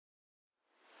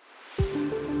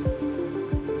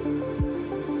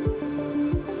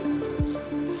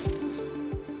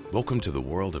Welcome to the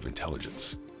world of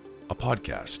intelligence, a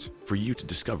podcast for you to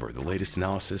discover the latest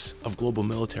analysis of global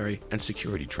military and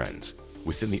security trends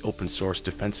within the open source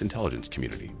defense intelligence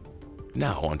community.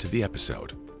 Now on to the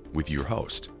episode with your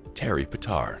host, Terry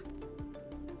Patar.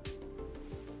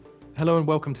 Hello and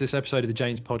welcome to this episode of the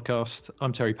Janes podcast.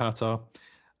 I'm Terry Patar.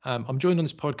 I'm joined on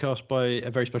this podcast by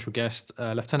a very special guest,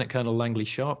 Lt Col Langley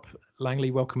Sharp.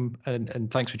 Langley, welcome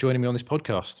and thanks for joining me on this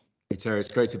podcast. Hey Terry, it's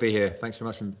great to be here. Thanks so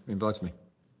much for inviting me.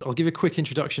 I'll give a quick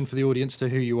introduction for the audience to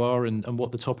who you are and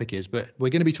what the topic is, but we're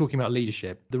going to be talking about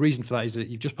leadership. The reason for that is that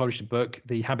you've just published a book,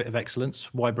 The Habit of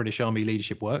Excellence, Why British Army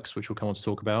Leadership Works, which we'll come on to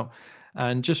talk about.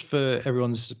 And just for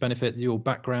everyone's benefit, your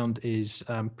background is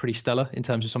pretty stellar in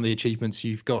terms of some of the achievements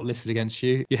you've got listed against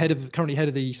you. You're currently head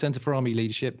of the Centre for Army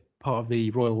Leadership, part of the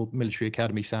Royal Military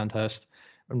Academy Sandhurst,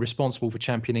 and responsible for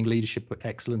championing leadership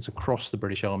excellence across the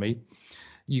British Army.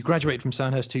 You graduated from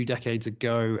Sandhurst 2 decades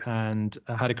ago and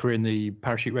had a career in the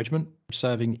Parachute Regiment,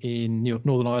 serving in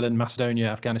Northern Ireland, Macedonia,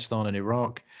 Afghanistan and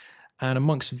Iraq. And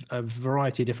amongst a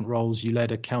variety of different roles, you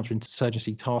led a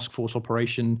counter-insurgency task force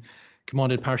operation,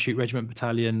 commanded Parachute Regiment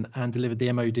Battalion, and delivered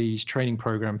the MOD's training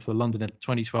program for the London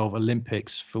 2012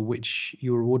 Olympics, for which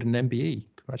you were awarded an MBE.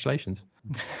 Congratulations.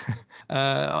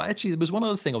 Actually, there was one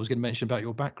other thing I was going to mention about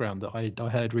your background that I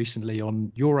heard recently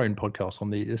on your own podcast, on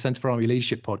the Centre for Army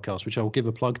Leadership podcast, which I'll give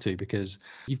a plug to because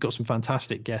you've got some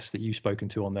fantastic guests that you've spoken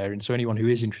to on there. And so anyone who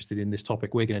is interested in this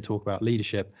topic, we're going to talk about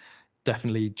leadership,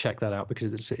 definitely check that out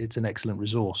because it's an excellent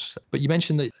resource. But you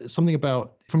mentioned that something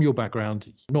about, from your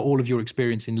background, not all of your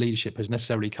experience in leadership has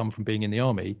necessarily come from being in the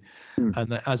army.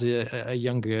 And that as a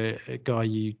younger guy,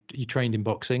 you trained in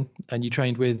boxing and you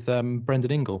trained with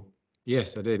Brendan Ingle.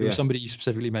 Yes, I did. There was somebody you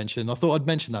specifically mentioned. I thought I'd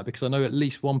mention that because I know at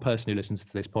least one person who listens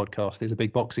to this podcast is a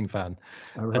big boxing fan.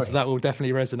 Oh, right. And so that will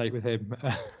definitely resonate with him.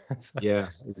 Yeah,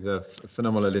 he's a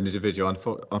phenomenal individual.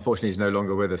 Unfortunately, he's no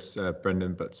longer with us,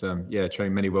 Brendan, but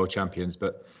trained many world champions.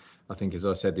 But I think, as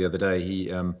I said the other day,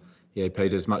 he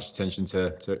paid as much attention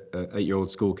to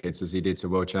 8-year-old school kids as he did to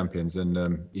world champions.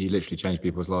 And he literally changed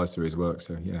people's lives through his work.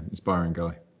 So, yeah, inspiring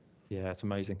guy. Yeah, it's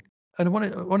amazing. And I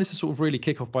wanted to sort of really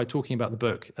kick off by talking about the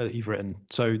book that you've written.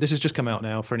 So this has just come out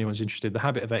now for anyone who's interested, The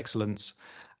Habit of Excellence.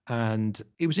 And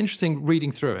it was interesting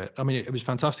reading through it. I mean, it was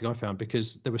fantastic, I found,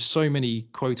 because there were so many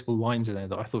quotable lines in there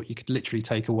that I thought you could literally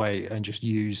take away and just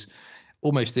use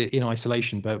almost in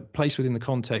isolation, but placed within the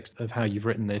context of how you've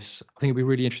written this. I think it'd be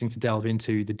really interesting to delve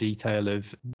into the detail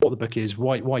of what the book is,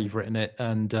 why you've written it,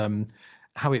 and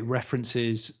how it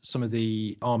references some of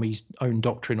the Army's own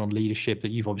doctrine on leadership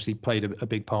that you've obviously played a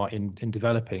big part in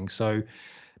developing. So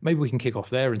maybe we can kick off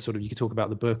there and sort of you could talk about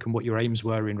the book and what your aims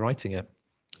were in writing it.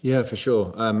 Yeah, for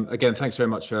sure. Again, thanks very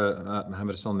much for having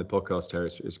us on the podcast, Terry.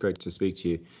 It's great to speak to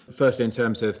you. Firstly, in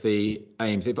terms of the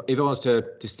aims, if I was to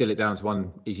distill it down to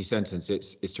one easy sentence,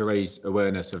 it's to raise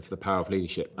awareness of the power of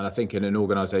leadership. And I think in an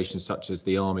organisation such as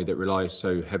the Army that relies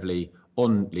so heavily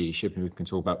on leadership, and we can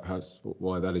talk about perhaps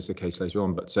why that is the case later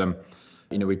on, but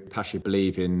we passionately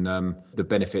believe in the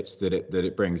benefits that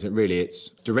it brings. And really, it's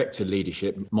directed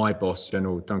leadership. My boss,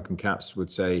 General Duncan Capps,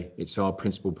 would say it's our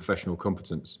principal professional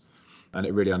competence. And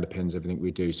it really underpins everything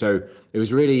we do. So it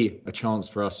was really a chance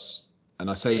for us, and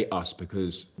I say us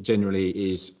because generally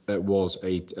it was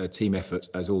a team effort,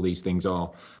 as all these things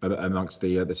are amongst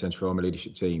the Centre for Army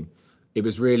Leadership team. It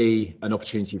was really an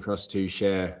opportunity for us to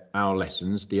share our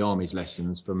lessons, the Army's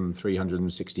lessons from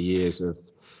 360 years of,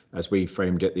 as we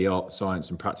framed it, the art, science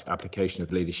and practical application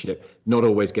of leadership. Not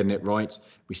always getting it right.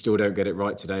 We still don't get it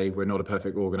right today. We're not a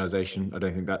perfect organisation. I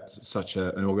don't think that such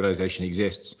an organisation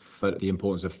exists, but the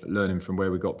importance of learning from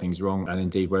where we got things wrong and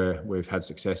indeed where we've had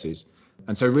successes.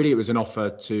 And so really it was an offer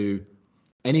to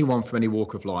anyone from any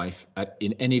walk of life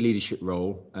in any leadership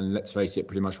role, and let's face it,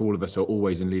 pretty much all of us are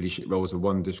always in leadership roles of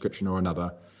one description or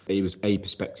another. It was a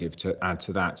perspective to add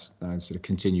to that and sort of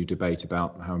continued debate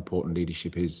about how important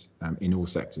leadership is in all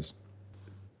sectors.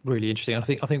 Really interesting. I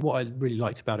think what I really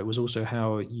liked about it was also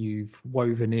how you've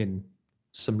woven in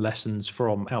some lessons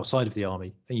from outside of the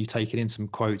Army, and you've taken in some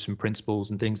quotes and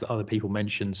principles and things that other people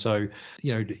mentioned. So,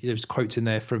 there's quotes in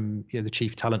there from the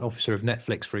chief talent officer of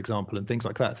Netflix, for example, and things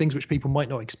like that, things which people might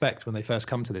not expect when they first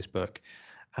come to this book.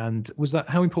 And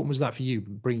how important was that for you,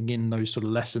 bringing in those sort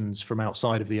of lessons from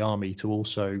outside of the Army to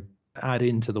also add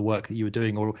into the work that you were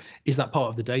doing, or is that part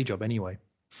of the day job anyway?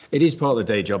 It is part of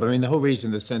the day job. I mean, the whole reason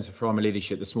the Centre for Army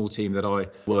Leadership, the small team that I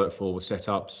worked for, was set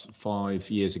up 5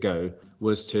 years ago,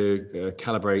 was to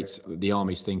calibrate the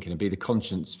Army's thinking and be the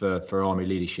conscience for Army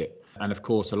leadership. And of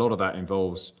course, a lot of that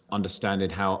involves understanding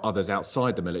how others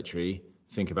outside the military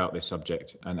think about this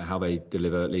subject and how they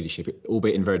deliver leadership,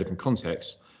 albeit in very different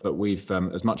contexts. But we've,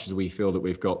 as much as we feel that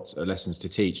we've got lessons to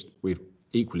teach, we've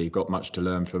equally got much to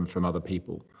learn from other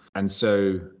people. And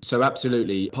so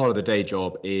absolutely, part of the day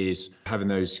job is having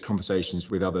those conversations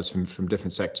with others from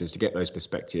different sectors to get those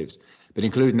perspectives. But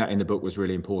including that in the book was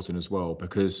really important as well,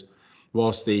 because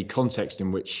whilst the context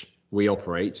in which we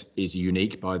operate is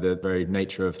unique by the very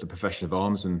nature of the profession of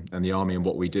arms and the army and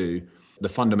what we do, the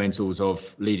fundamentals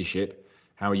of leadership,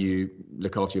 how you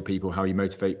look after your people, how you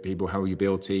motivate people, how you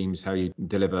build teams, how you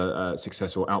deliver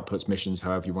successful outputs, missions,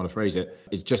 however you want to phrase it,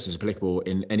 is just as applicable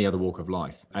in any other walk of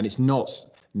life. And it's not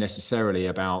necessarily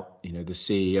about the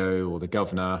CEO or the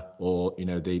governor or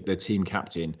the team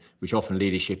captain, which often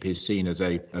leadership is seen as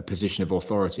a position of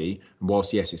authority. And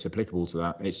whilst yes, it's applicable to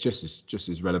that, it's just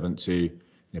as relevant to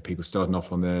people starting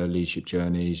off on their leadership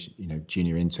journeys,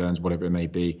 junior interns, whatever it may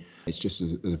be. It's just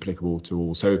as applicable to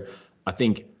all. So I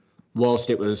think whilst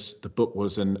the book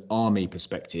was an army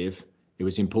perspective, it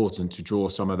was important to draw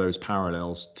some of those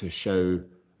parallels to show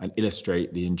and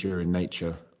illustrate the enduring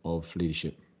nature of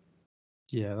leadership.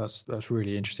 Yeah, that's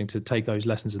really interesting to take those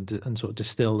lessons and sort of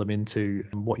distill them into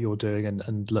what you're doing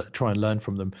and try and learn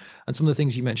from them. And some of the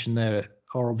things you mentioned there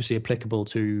are obviously applicable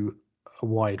to a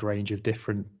wide range of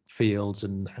different fields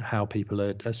and how people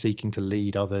are seeking to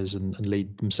lead others and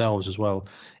lead themselves as well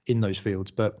in those fields.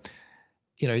 But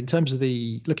in terms of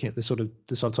looking at the sort of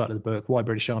the subtitle of the book, Why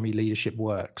British Army Leadership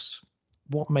Works,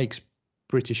 what makes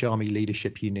British Army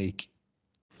leadership unique?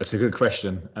 That's a good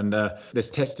question. And this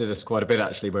tested us quite a bit,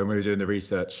 actually, when we were doing the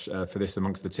research for this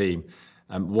amongst the team.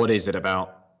 What is it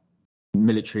about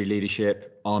military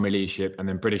leadership, army leadership, and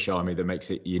then British Army that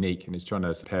makes it unique? And it's trying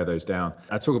to pare those down.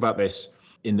 I talk about this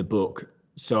in the book.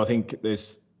 So I think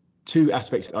there's two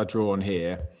aspects I draw on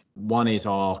here. One is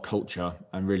our culture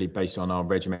and really based on our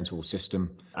regimental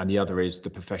system. And the other is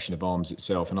the profession of arms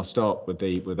itself. And I'll start with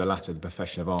the latter, the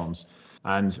profession of arms.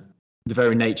 And the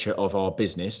very nature of our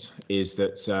business is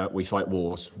that we fight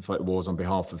wars. We fight wars on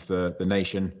behalf of the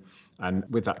nation. And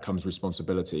with that comes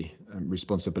responsibility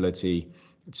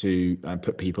to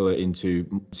put people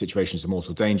into situations of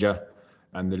mortal danger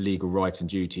and the legal right and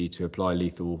duty to apply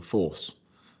lethal force.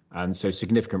 And so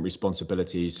significant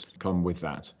responsibilities come with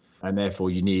that. And therefore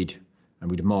you need and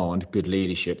we demand good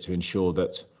leadership to ensure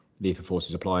that lethal force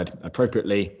is applied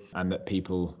appropriately and that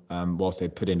people, whilst they're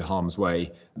put into harm's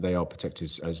way, they are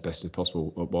protected as best as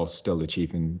possible whilst still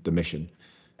achieving the mission.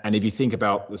 And if you think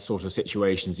about the sort of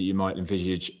situations that you might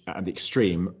envisage at the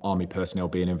extreme army personnel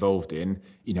being involved in,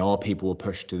 our people were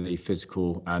pushed to the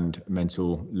physical and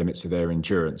mental limits of their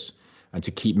endurance. And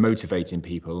to keep motivating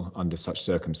people under such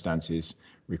circumstances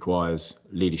requires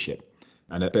leadership.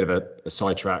 And a bit of a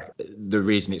sidetrack, the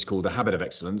reason it's called the habit of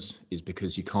excellence is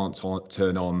because you can't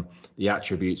turn on the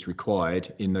attributes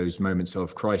required in those moments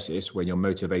of crisis when you're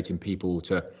motivating people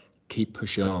to keep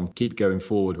pushing on, keep going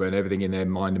forward when everything in their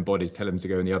mind and body is telling them to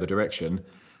go in the other direction.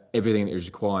 Everything that is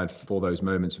required for those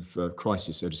moments of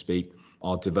crisis, so to speak,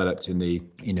 are developed in the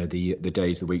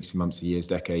days, the weeks, the months, the years,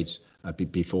 decades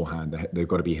beforehand. They've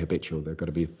got to be habitual. They've got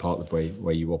to be part of the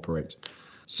way you operate.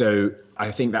 So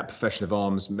I think that profession of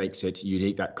arms makes it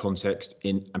unique, that context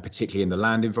and particularly in the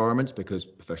land environment, because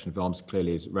profession of arms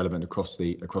clearly is relevant across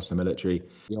the military.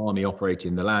 The army operate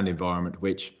in the land environment,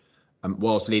 which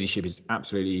whilst leadership is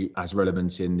absolutely as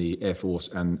relevant in the Air Force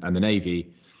and the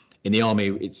Navy, in the army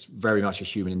it's very much a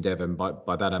human endeavour. And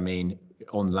by that I mean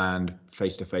on land,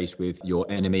 face to face with your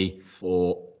enemy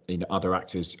or other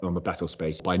actors on the battle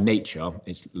space. By nature,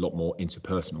 it's a lot more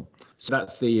interpersonal. So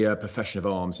that's the profession of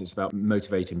arms. It's about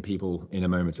motivating people in a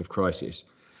moment of crisis.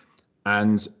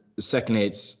 And secondly,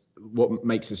 it's what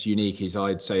makes us unique is,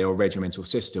 I'd say, our regimental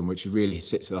system, which really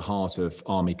sits at the heart of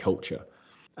army culture.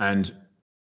 And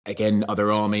again, other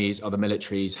armies, other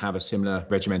militaries have a similar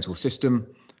regimental system,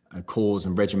 corps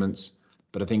and regiments,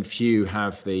 but I think few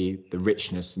have the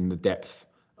richness and the depth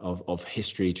of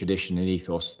history, tradition and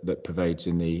ethos that pervades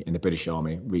in the British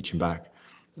Army, reaching back,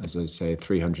 as I say,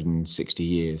 360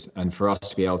 years. And for us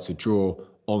to be able to draw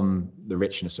on the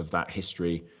richness of that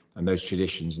history and those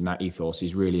traditions and that ethos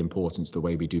is really important to the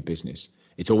way we do business.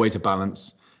 It's always a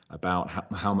balance about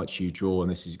how much you draw, and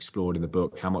this is explored in the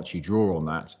book, how much you draw on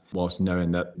that, whilst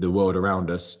knowing that the world around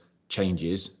us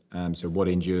changes. So what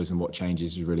endures and what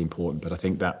changes is really important. But I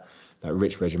think that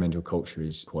rich regimental culture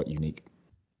is quite unique.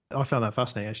 I found that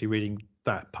fascinating, actually, reading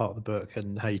that part of the book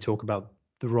and how you talk about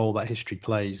the role that history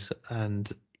plays.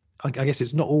 And I guess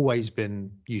it's not always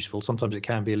been useful. Sometimes it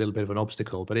can be a little bit of an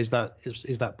obstacle. But is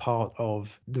that part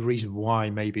of the reason why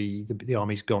maybe the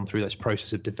Army's gone through this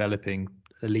process of developing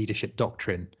a leadership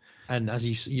doctrine? And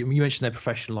as you mentioned, they're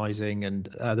professionalising and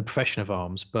the profession of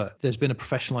arms, but there's been a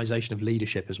professionalisation of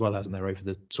leadership as well, hasn't there, over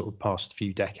the sort of past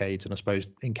few decades? And I suppose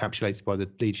encapsulated by the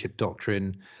leadership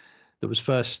doctrine, that was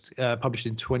first published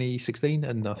in 2016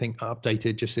 and I think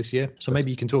updated just this year. So maybe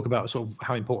you can talk about sort of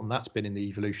how important that's been in the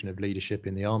evolution of leadership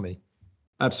in the Army.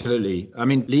 Absolutely. I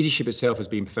mean, leadership itself has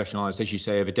been professionalized, as you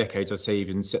say, over decades, I'd say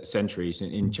even centuries,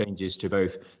 in changes to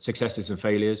both successes and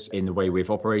failures in the way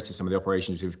we've operated, some of the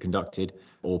operations we've conducted,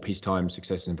 or peacetime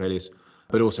successes and failures,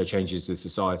 but also changes to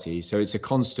society. So it's a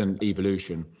constant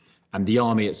evolution. And the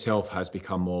Army itself has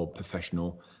become more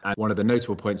professional. And one of the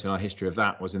notable points in our history of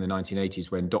that was in the 1980s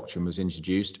when doctrine was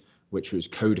introduced, which was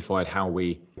codified how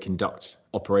we conduct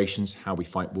operations, how we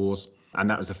fight wars. And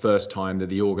that was the first time that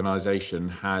the organisation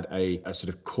had a sort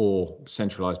of core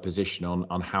centralised position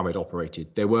on how it operated.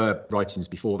 There were writings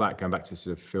before that, going back to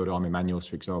sort of field army manuals,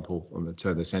 for example, on the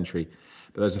turn of the century.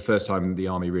 But that was the first time the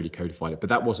Army really codified it. But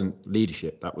that wasn't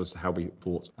leadership. That was how we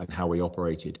fought and how we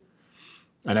operated.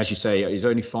 And as you say, it was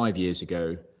only 5 years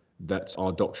ago that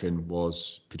our doctrine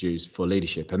was produced for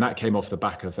leadership. And that came off the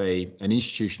back of an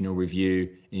institutional review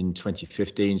in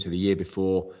 2015, so the year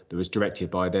before, that was directed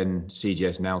by then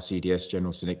CGS, now CDS,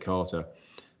 General Sir Nick Carter,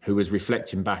 who was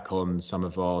reflecting back on some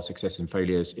of our success and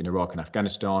failures in Iraq and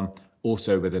Afghanistan,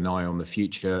 also with an eye on the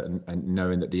future and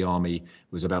knowing that the Army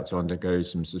was about to undergo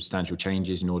some substantial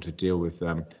changes in order to deal with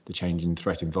the changing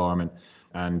threat environment.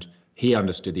 And he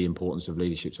understood the importance of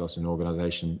leadership to us as an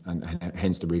organisation, and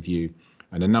hence the review.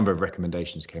 And a number of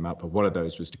recommendations came out, but one of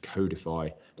those was to codify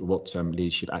what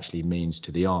leadership actually means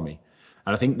to the Army.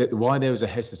 And I think that why there was a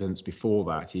hesitance before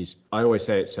that is, I always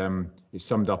say it's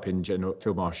summed up in General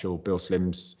Field Marshal Bill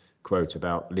Slim's quote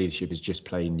about leadership is just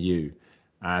plain you.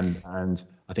 And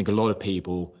I think a lot of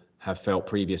people have felt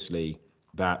previously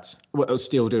that, well,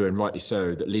 still do, and rightly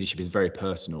so, that leadership is very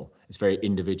personal. It's very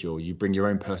individual. You bring your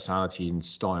own personality and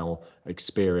style,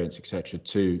 experience, etc.,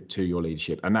 to your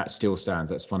leadership, and that still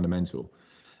stands. That's fundamental.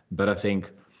 But I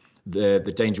think the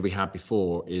danger we had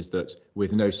before is that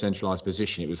with no centralized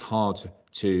position, it was hard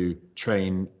to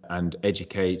train and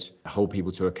educate, hold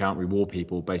people to account, reward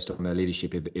people based on their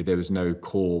leadership if there was no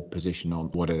core position on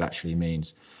what it actually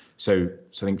means. So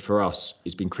I think for us,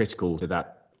 it's been critical to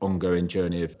that ongoing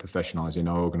journey of professionalising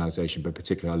our organisation, but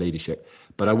particularly our leadership.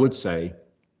 But I would say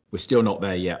we're still not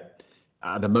there yet.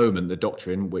 At the moment, the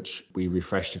doctrine, which we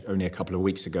refreshed only a couple of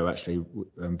weeks ago, actually,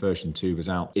 version 2 was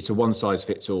out. It's a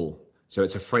one-size-fits-all. So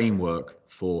it's a framework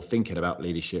for thinking about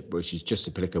leadership, which is just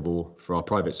applicable for our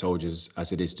private soldiers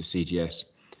as it is to CGS.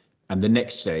 And the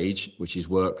next stage, which is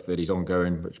work that is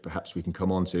ongoing, which perhaps we can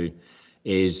come on to,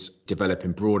 is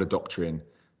developing broader doctrine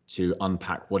to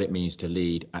unpack what it means to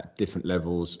lead at different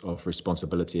levels of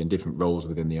responsibility and different roles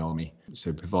within the Army.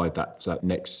 So provide that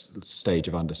next stage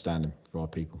of understanding for our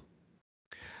people.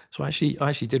 So I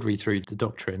actually did read through the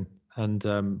doctrine, and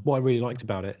what I really liked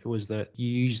about it was that you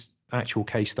use actual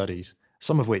case studies,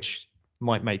 some of which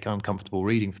might make uncomfortable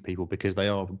reading for people because they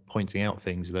are pointing out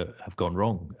things that have gone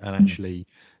wrong and actually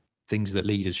things that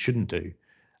leaders shouldn't do,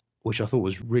 which I thought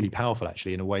was really powerful,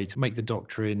 actually, in a way to make the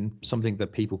doctrine something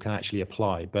that people can actually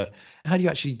apply. But how do you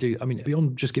actually do, I mean,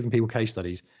 beyond just giving people case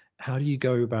studies, how do you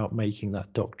go about making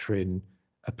that doctrine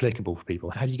applicable for people?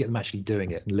 How do you get them actually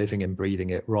doing it and living and breathing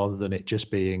it rather than it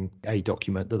just being a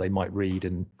document that they might read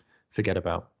and forget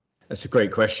about? That's a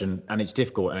great question, and it's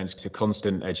difficult, and it's a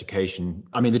constant education.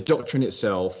 I mean, the doctrine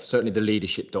itself, certainly the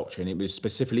leadership doctrine, it was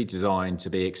specifically designed to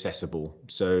be accessible.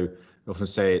 So I often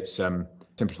say it's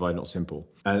simplified, not simple,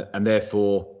 and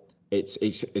therefore it's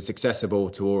accessible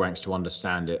to all ranks to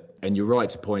understand it. And you're right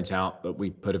to point out that we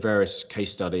put various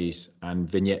case studies and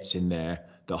vignettes in there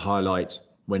that highlight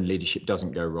when leadership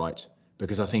doesn't go right,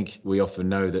 because I think we often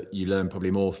know that you learn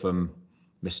probably more from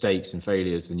mistakes and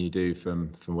failures than you do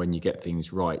from when you get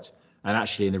things right. And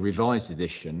actually, in the revised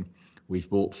edition, we've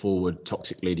brought forward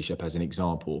toxic leadership as an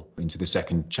example into the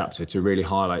second chapter to really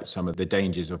highlight some of the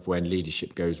dangers of when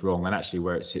leadership goes wrong and actually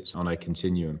where it sits on a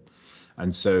continuum.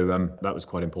 And so that was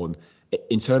quite important.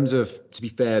 In terms of, to be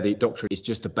fair, the doctrine is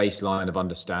just a baseline of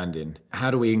understanding. How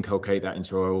do we inculcate that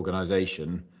into our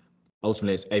organisation?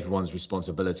 Ultimately, it's everyone's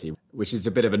responsibility, which is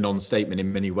a bit of a non-statement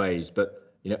in many ways,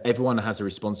 but everyone has a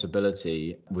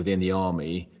responsibility within the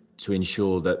Army to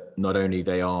ensure that not only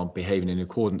they are behaving in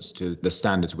accordance to the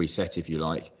standards we set, if you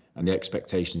like, and the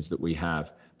expectations that we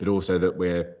have, but also that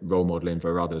we're role modelling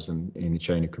for others and in the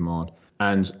chain of command.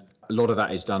 And a lot of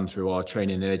that is done through our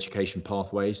training and education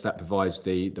pathways. That provides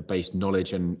the base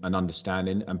knowledge and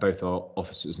understanding, and both our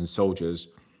officers and soldiers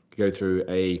go through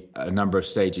a number of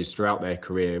stages throughout their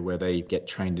career where they get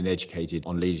trained and educated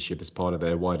on leadership as part of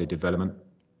their wider development.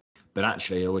 But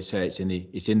actually, I always say it's in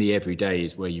the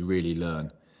everydays where you really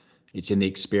learn. It's in the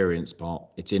experience part.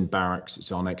 It's in barracks,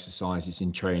 it's on exercise, it's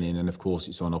in training, and of course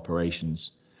it's on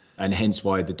operations. And hence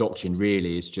why the doctrine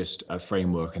really is just a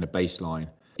framework and a baseline.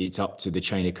 it's up to the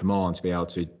chain of command to be able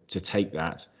to take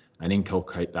that and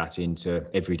inculcate that into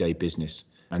everyday business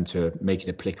and to make it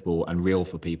applicable and real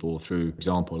for people through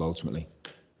example, ultimately.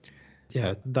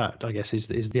 Yeah, that I guess is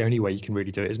the only way you can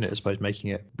really do it, isn't it? I suppose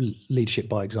making it leadership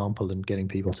by example and getting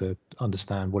people to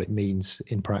understand what it means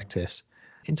in practice.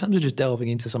 In terms of just delving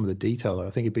into some of the detail,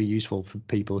 I think it'd be useful for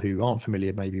people who aren't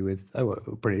familiar maybe with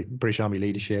British Army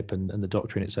leadership and the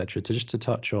doctrine, etc., to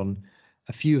touch on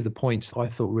a few of the points I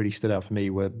thought really stood out for me.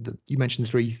 Where you mentioned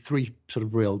three sort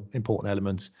of real important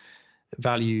elements: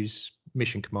 values,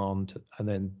 mission, command, and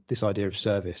then this idea of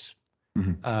service.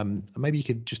 Maybe you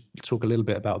could just talk a little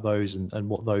bit about those and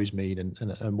what those mean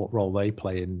and what role they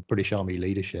play in British Army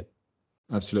leadership.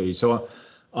 Absolutely. So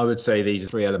I would say these are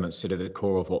three elements sort of the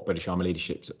core of what British Army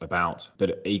leadership's about,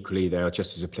 but equally they are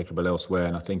just as applicable elsewhere.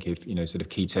 And I think if, sort of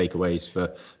key takeaways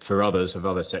for others of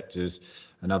other sectors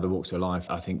and other walks of life,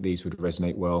 I think these would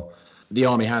resonate well. The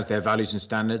Army has their values and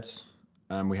standards.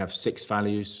 We have 6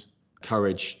 values: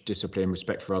 courage, discipline,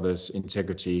 respect for others,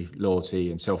 integrity,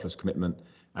 loyalty, and selfless commitment,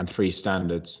 and 3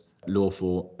 standards: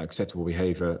 lawful, acceptable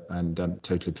behaviour, and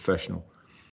totally professional.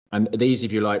 And these,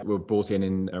 if you like, were brought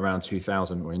in around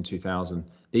 2000 or in 2000.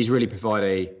 These really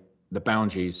provide the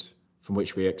boundaries from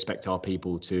which we expect our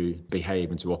people to behave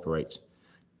and to operate.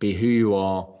 Be who you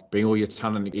are, bring all your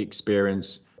talent and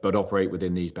experience, but operate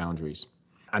within these boundaries.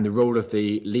 And the role of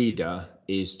the leader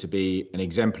is to be an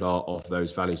exemplar of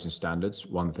those values and standards,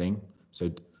 one thing.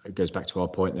 So it goes back to our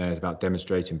point there, it's about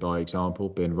demonstrating by example,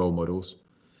 being role models.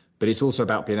 But it's also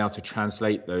about being able to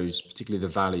translate those, particularly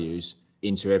the values,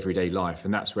 into everyday life.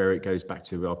 And that's where it goes back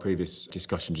to our previous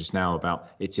discussion just now about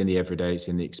it's in the everyday, it's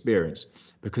in the experience.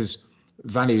 Because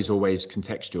value is always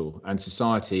contextual and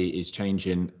society is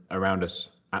changing around us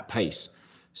at pace.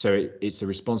 So it's a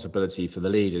responsibility for the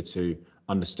leader to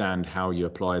understand how you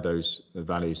apply those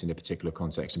values in a particular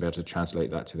context and be able to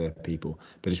translate that to their people.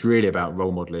 But it's really about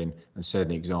role modeling and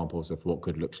setting examples of what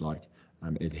good looks like,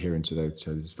 adhering to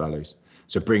those values.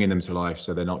 So bringing them to life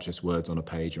so they're not just words on a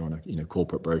page or on a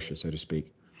corporate brochure, so to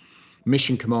speak.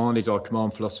 Mission command is our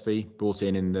command philosophy, brought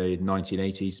in the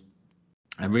 1980s.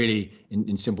 And really,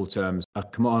 in simple terms, a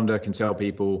commander can tell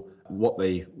people what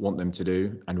they want them to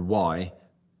do and why,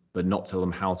 but not tell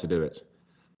them how to do it.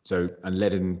 So, and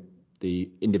letting the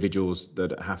individuals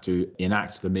that have to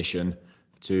enact the mission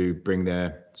to bring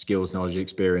their skills, knowledge,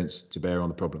 experience to bear on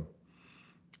the problem.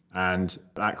 And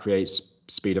that creates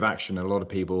speed of action. A lot of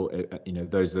people,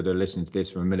 those that are listening to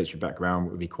this from a military background,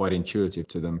 would be quite intuitive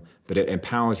to them, but it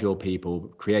empowers your people,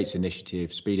 creates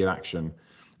initiative, speed of action,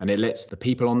 and it lets the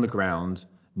people on the ground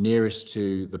nearest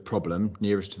to the problem,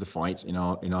 nearest to the fight in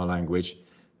our language,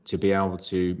 to be able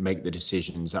to make the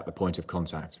decisions at the point of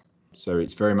contact. So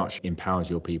it's very much empowers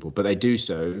your people, but they do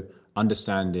so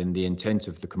understanding the intent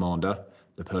of the commander,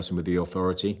 the person with the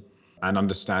authority, and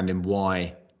understanding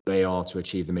why they are to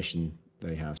achieve the mission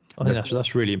they have. I think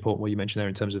that's really important what you mentioned there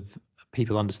in terms of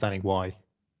people understanding why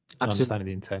and understanding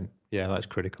the intent. Yeah, that's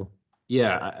critical.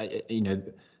 Yeah,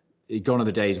 gone are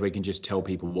the days where you can just tell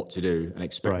people what to do and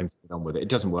expect them to get on with it. It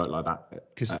doesn't work like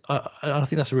that. Because I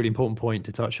think that's a really important point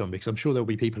to touch on, because I'm sure there'll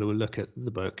be people who will look at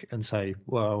the book and say,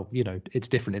 well, it's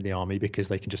different in the army because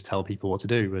they can just tell people what to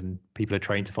do and people are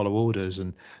trained to follow orders.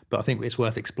 But I think it's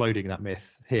worth exploding that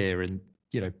myth here. And,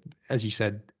 as you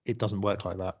said, it doesn't work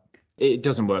like that. It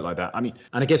doesn't work like that. I mean,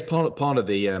 and I guess part of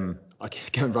the,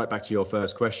 going right back to your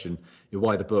first question,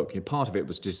 why the book? Part of it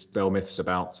was just dispel myths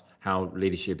about how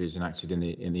leadership is enacted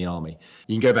in the army.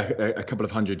 You can go back a couple of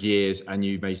hundred years, and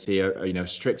you may see a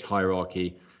strict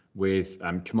hierarchy with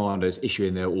commanders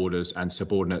issuing their orders and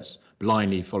subordinates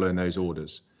blindly following those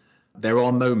orders. There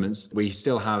are moments we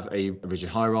still have a rigid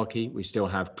hierarchy. We still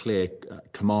have clear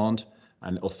command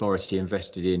and authority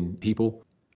invested in people.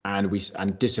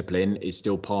 And discipline is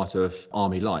still part of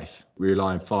army life. We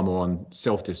rely far more on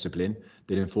self-discipline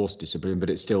than enforced discipline,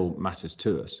 but it still matters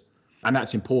to us. And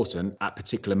that's important at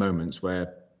particular moments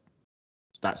where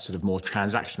that sort of more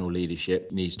transactional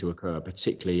leadership needs to occur,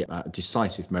 particularly at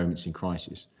decisive moments in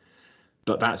crisis.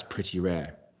 But that's pretty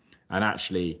rare. And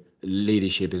actually,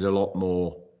 leadership is a lot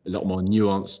more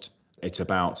nuanced. It's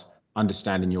about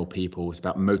understanding your people, it's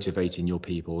about motivating your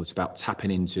people, it's about tapping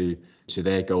into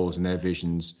their goals and their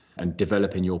visions and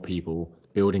developing your people,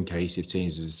 building cohesive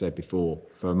teams, as I said before,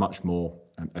 for a much more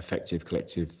effective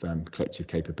collective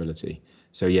capability.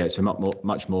 So yeah, it's a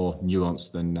much more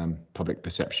nuanced than public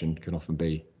perception can often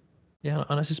be. Yeah,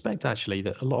 and I suspect actually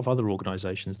that a lot of other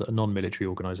organisations that are non-military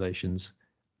organisations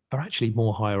are actually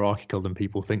more hierarchical than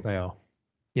people think they are.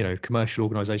 Commercial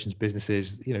organisations,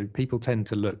 businesses, people tend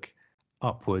to look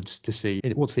upwards to see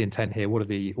what's the intent here, what are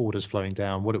the orders flowing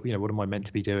down, what am I meant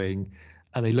to be doing,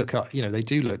 and they look up, they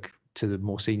do look to the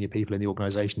more senior people in the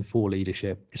organization for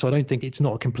leadership. So I don't think it's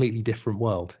not a completely different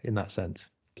world in that sense.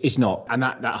 It's not, and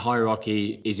that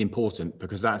hierarchy is important,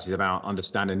 because that is about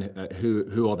understanding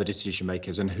who are the decision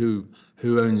makers and who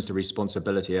owns the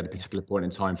responsibility at a particular point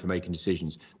in time for making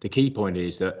decisions. The key point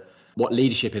is that what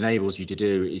leadership enables you to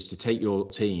do is to take your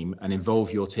team and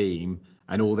involve your team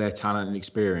and all their talent and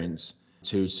experience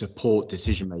to support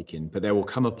decision making. But there will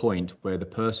come a point where the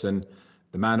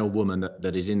man or woman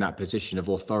that is in that position of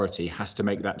authority has to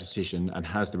make that decision and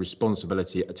has the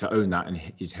responsibility to own that, and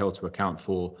is held to account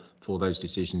for those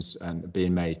decisions and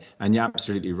being made. And you're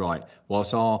absolutely right.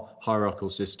 Whilst our hierarchical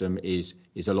system is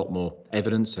a lot more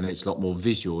evidence and it's a lot more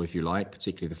visual, if you like,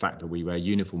 particularly the fact that we wear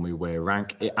uniform, we wear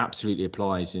rank, it absolutely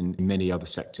applies in many other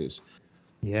sectors.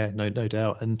 Yeah, no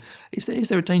doubt. And is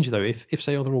there a danger though, if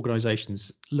say other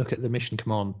organizations look at the mission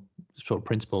command sort of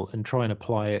principle and try and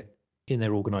apply it in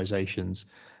their organizations,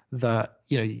 that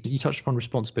you touched upon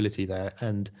responsibility there,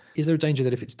 and is there a danger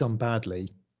that if it's done badly,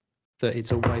 that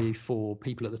it's a way for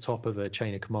people at the top of a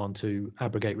chain of command to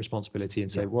abrogate responsibility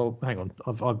and say, well, hang on,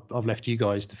 I've left you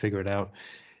guys to figure it out,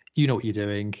 you know what you're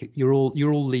doing, you're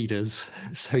all leaders,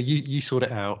 so you sort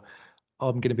it out,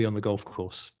 I'm going to be on the golf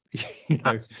course.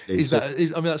 Absolutely.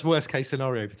 That's worst case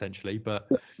scenario potentially, but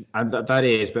and that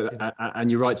is, but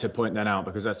and you're right to point that out,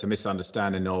 because that's a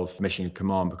misunderstanding of mission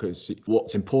command. Because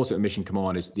what's important at mission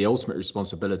command is the ultimate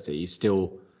responsibility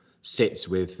still sits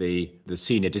with the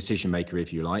senior decision maker,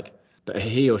 if you like, but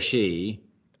he or she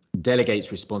delegates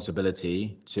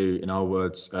responsibility to, in our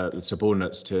words, the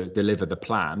subordinates to deliver the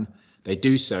plan. They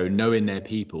do so knowing their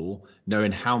people,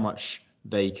 knowing how much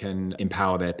they can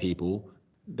empower their people.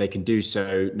 They can do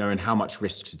so knowing how much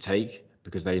risk to take,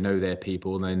 because they know their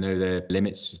people and they know their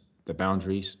limits, the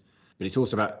boundaries. But it's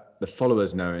also about the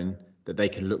followers knowing that they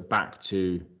can look back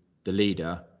to the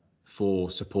leader for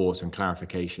support and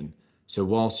clarification. So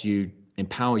whilst you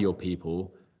empower your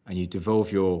people and you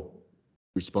devolve your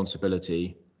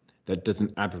responsibility, that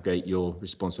doesn't abrogate your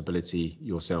responsibility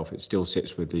yourself. It still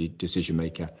sits with the decision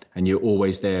maker, and you're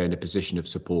always there in a position of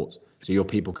support. So your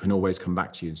people can always come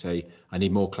back to you and say, I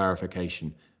need more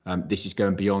clarification. This is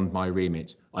going beyond my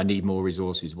remit. I need more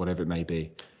resources, whatever it may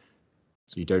be.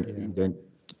 So you don't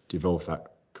devolve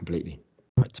that completely.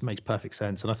 That makes perfect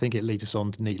sense. And I think it leads us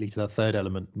on neatly to the third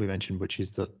element we mentioned, which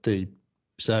is the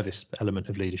service element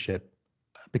of leadership.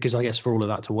 Because I guess for all of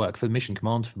that to work, for the mission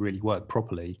command to really work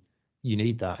properly, you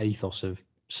need that ethos of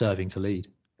serving to lead.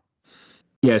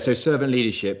 Yeah, so servant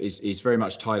leadership is very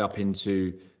much tied up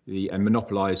into and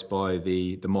monopolised by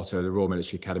the motto of the Royal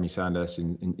Military Academy Sandhurst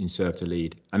in serve to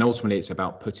lead. And ultimately it's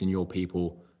about putting your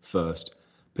people first,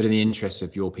 putting the interests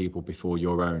of your people before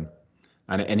your own.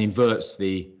 And it inverts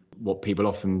what people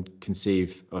often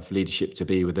conceive of leadership to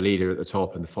be, with the leader at the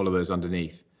top and the followers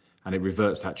underneath. And it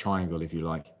reverts that triangle, if you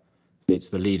like. It's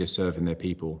the leader serving their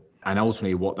people. And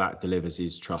ultimately what that delivers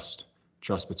is trust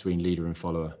between leader and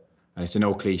follower. And it's an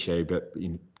old cliche, but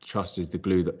trust is the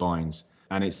glue that binds.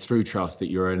 And it's through trust that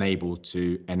you're enabled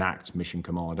to enact mission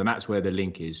command. And that's where the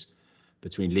link is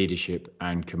between leadership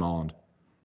and command.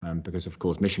 Because, of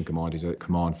course, mission command is a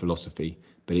command philosophy,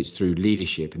 but it's through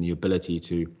leadership and the ability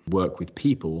to work with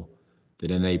people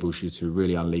that enables you to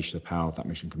really unleash the power of that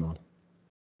mission command.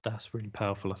 That's really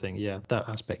powerful, I think. Yeah, that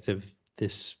aspect of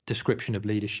this description of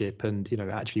leadership and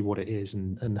actually what it is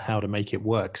and how to make it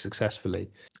work successfully.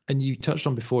 And you touched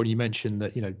on before, and you mentioned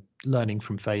that learning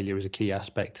from failure is a key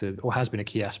aspect of, or has been a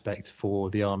key aspect for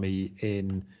the Army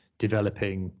in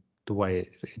developing the way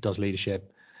it does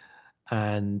leadership.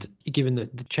 And given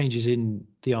that the changes in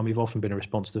the Army have often been a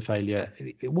response to failure,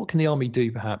 what can the Army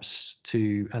do perhaps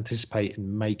to anticipate and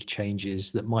make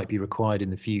changes that might be required in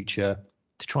the future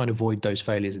to try and avoid those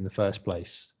failures in the first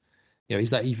place? Is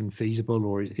that even feasible,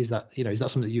 or is that is that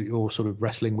something that you're sort of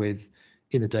wrestling with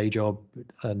in the day job?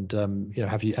 And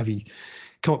have you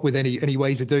come up with any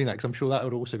ways of doing that? Because I'm sure that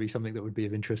would also be something that would be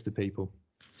of interest to people.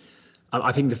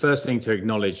 I think the first thing to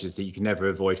acknowledge is that you can never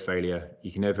avoid failure.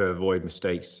 You can never avoid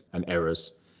mistakes and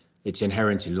errors. It's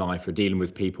inherent in life. We're dealing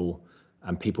with people,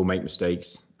 and people make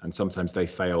mistakes, and sometimes they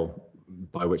fail,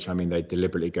 by which I mean they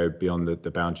deliberately go beyond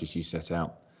the boundaries you set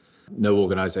out. No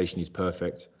organisation is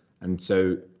perfect, and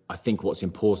so I think what's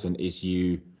important is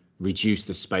you reduce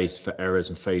the space for errors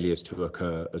and failures to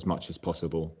occur as much as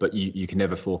possible. But you can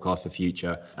never forecast the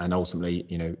future, and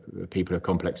ultimately, people are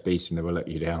complex beasts and they will let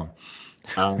you down.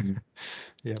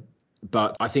 Yeah.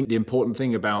 But I think the important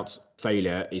thing about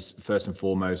failure is first and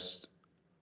foremost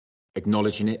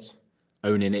acknowledging it,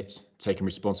 owning it, taking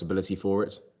responsibility for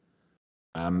it,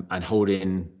 and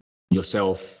holding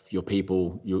yourself, your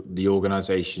people, the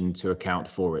organisation to account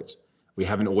for it. We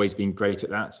haven't always been great at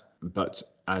that. But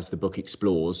as the book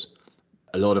explores,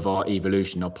 a lot of our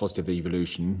evolution, our positive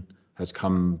evolution, has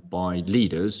come by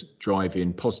leaders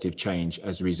driving positive change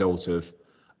as a result of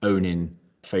owning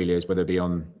failures, whether it be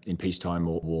in peacetime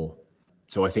or war.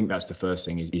 So I think that's the first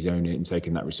thing, is owning it and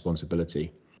taking that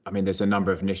responsibility. I mean, there's a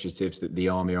number of initiatives that the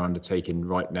Army are undertaking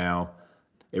right now.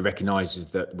 It recognises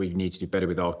that we need to do better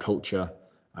with our culture.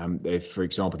 For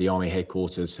example, the Army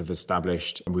headquarters have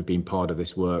established, and we've been part of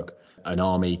this work, an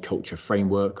Army culture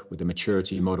framework with a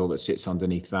maturity model that sits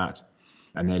underneath that.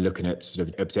 And they're looking at sort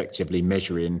of objectively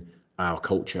measuring our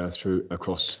culture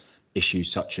across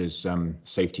issues such as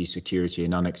safety, security,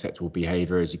 and unacceptable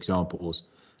behaviour as examples,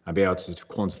 and be able to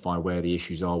quantify where the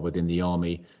issues are within the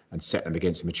Army and set them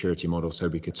against a maturity model so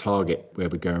we could target where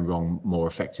we're going wrong more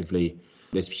effectively.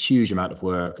 There's a huge amount of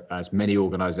work, as many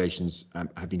organisations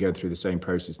have been going through the same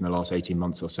process in the last 18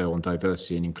 months or so on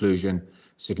diversity and inclusion.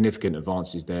 Significant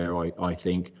advances there, I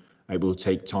think. It will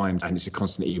take time, and it's a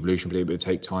constant evolution, but it will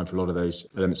take time for a lot of those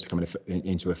elements to come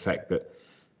into effect. But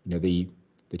the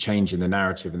change in the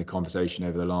narrative and the conversation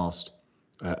over the last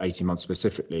 18 months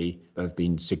specifically have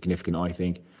been significant, I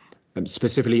think.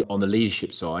 Specifically on the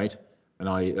leadership side, and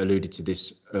I alluded to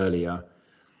this earlier,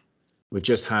 we've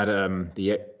just had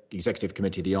the Executive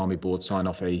Committee of the Army Board sign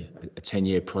off a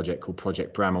 10-year project called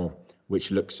Project Bramall,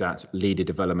 which looks at leader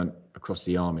development across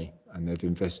the Army. And they've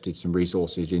invested some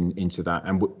resources into that.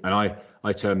 And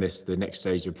I term this the next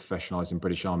stage of professionalising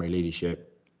British Army leadership.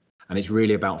 And it's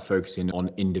really about focusing on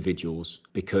individuals,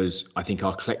 because I think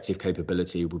our collective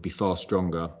capability would be far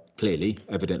stronger, clearly,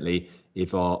 evidently,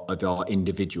 if our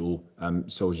individual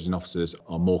soldiers and officers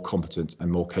are more competent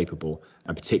and more capable,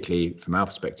 and particularly from our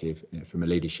perspective, from a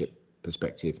leadership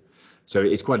perspective. So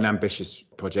it's quite an ambitious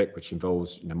project, which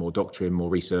involves more doctrine, more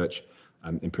research,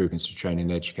 improvements to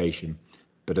training and education.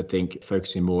 But I think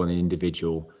focusing more on the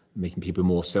individual, making people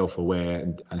more self-aware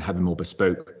and having more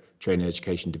bespoke training,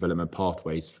 education, development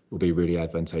pathways will be really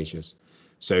advantageous.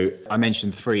 So I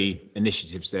mentioned 3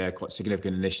 initiatives there, quite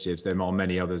significant initiatives. There are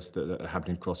many others that are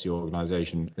happening across the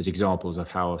organisation as examples of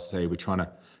how, I say, we're trying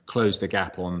to close the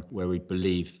gap on where we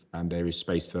believe there is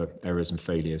space for errors and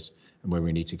failures and where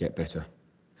we need to get better.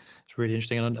 It's really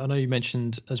interesting. And I know you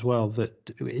mentioned as well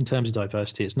that in terms of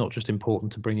diversity, it's not just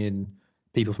important to bring in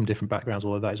people from different backgrounds,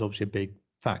 although that is obviously a big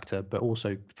factor, but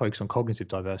also focus on cognitive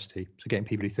diversity. So getting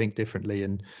people who think differently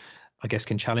and I guess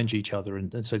can challenge each other,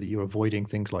 and so that you're avoiding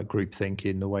things like groupthink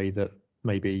in the way that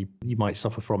maybe you might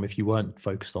suffer from if you weren't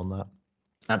focused on that.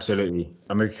 Absolutely.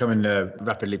 I'm becoming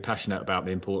rapidly passionate about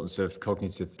the importance of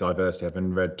cognitive diversity. I've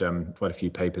read quite a few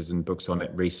papers and books on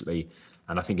it recently,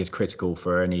 and I think it's critical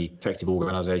for any effective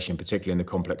organisation, particularly in the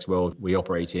complex world we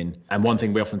operate in. And one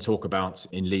thing we often talk about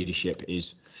in leadership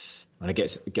is, and I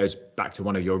guess it goes back to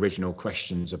one of your original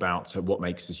questions about what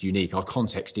makes us unique. Our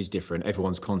context is different.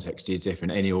 Everyone's context is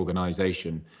different, any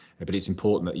organisation. But it's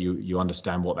important that you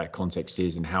understand what that context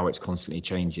is and how it's constantly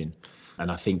changing.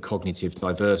 And I think cognitive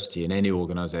diversity in any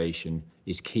organisation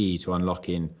is key to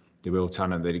unlocking the real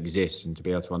talent that exists and to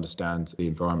be able to understand the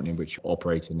environment in which you're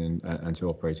operating and to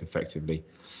operate effectively.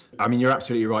 I mean, you're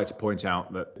absolutely right to point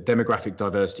out that demographic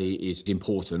diversity is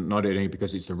important, not only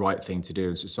because it's the right thing to do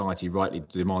and society rightly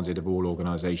demands it of all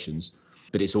organisations,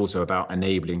 but it's also about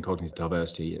enabling cognitive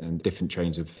diversity and different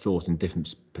trains of thought and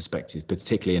different perspectives,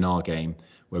 particularly in our game,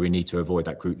 where we need to avoid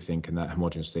that groupthink and that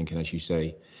homogenous thinking, as you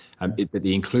say. But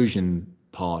the inclusion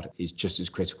part is just as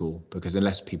critical, because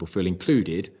unless people feel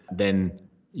included, then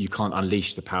you can't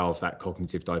unleash the power of that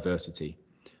cognitive diversity.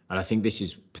 And I think this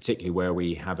is particularly where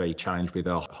we have a challenge with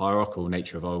our hierarchical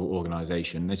nature of our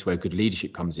organisation. This is where good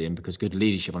leadership comes in, because good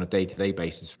leadership on a day-to-day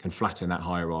basis can flatten that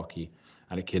hierarchy,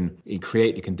 and it can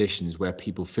create the conditions where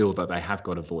people feel that they have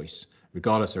got a voice,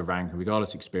 regardless of rank,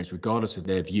 regardless of experience, regardless of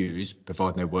their views,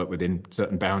 providing they work within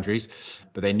certain boundaries.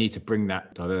 But they need to bring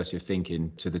that diversity of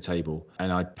thinking to the table.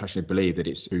 And I passionately believe that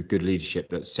it's through good leadership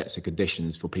that sets the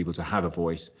conditions for people to have a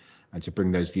voice and to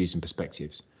bring those views and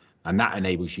perspectives. And that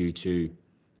enables you to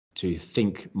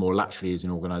think more laterally as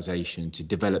an organisation, to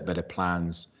develop better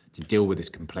plans, to deal with this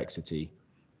complexity.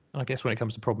 I guess when it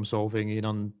comes to problem solving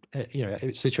in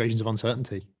situations of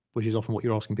uncertainty, which is often what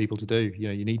you're asking people to do,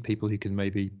 you need people who can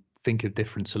maybe think of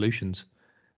different solutions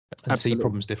and see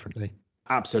problems differently.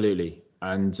 Absolutely.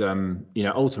 And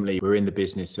ultimately we're in the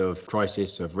business of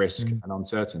crisis, of risk and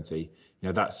uncertainty.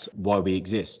 That's why we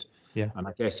exist. Yeah. And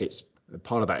I guess it's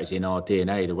part of that is in our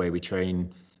DNA, the way we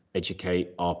train,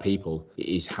 educate our people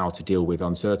is how to deal with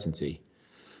uncertainty.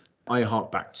 I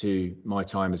hark back to my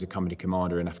time as a company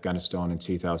commander in Afghanistan in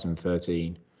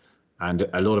 2013, and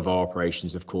a lot of our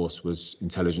operations, of course, was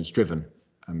intelligence driven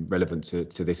and relevant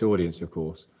to this audience, of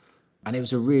course. And it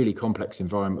was a really complex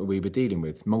environment we were dealing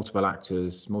with, multiple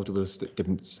actors, multiple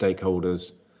different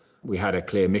stakeholders. We had a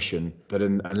clear mission, but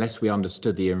unless we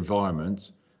understood the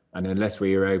environment and unless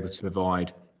we were able to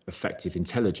provide effective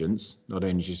intelligence, not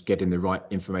only just getting the right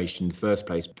information in the first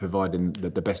place, providing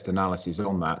the best analysis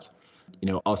on that,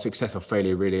 our success or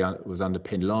failure really was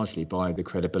underpinned largely by the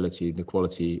credibility and the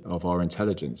quality of our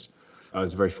intelligence. I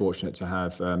was very fortunate to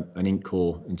have an Lt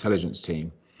Col intelligence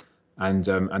team, and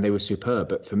they were superb.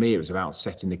 But for me, it was about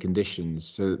setting the conditions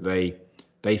so that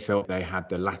they felt they had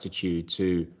the latitude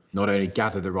to not only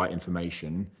gather the right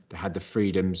information, they had the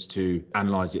freedoms to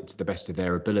analyse it to the best of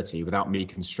their ability without me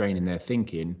constraining their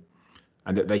thinking,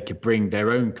 and that they could bring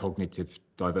their own cognitive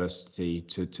diversity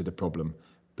to the problem.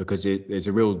 Because there's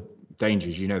a real danger,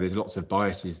 as you know, there's lots of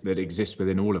biases that exist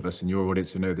within all of us, and your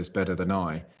audience will know this better than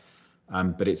I.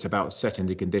 But it's about setting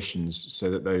the conditions so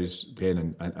that those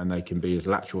in and they can be as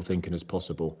lateral thinking as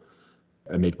possible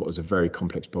amid what was a very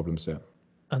complex problem set.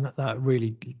 And that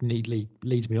really neatly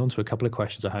leads me on to a couple of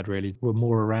questions I had. Really were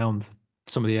more around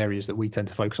some of the areas that we tend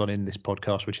to focus on in this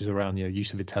podcast, which is around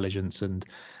use of intelligence, and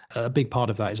a big part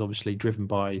of that is obviously driven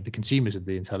by the consumers of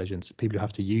the intelligence, people who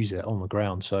have to use it on the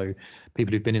ground. So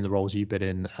people who've been in the roles you've been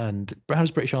in, and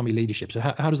perhaps British Army leadership. So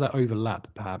how does that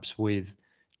overlap perhaps with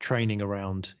training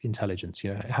around intelligence?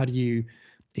 How do you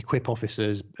equip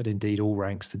officers and indeed all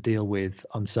ranks to deal with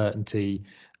uncertainty?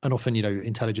 And often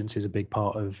intelligence is a big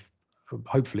part of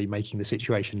hopefully making the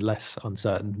situation less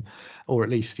uncertain, or at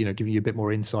least giving you a bit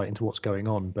more insight into what's going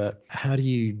on. But how do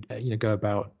you go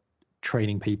about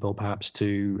training people perhaps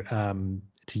to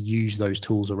use those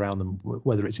tools around them,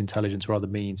 whether it's intelligence or other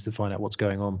means, to find out what's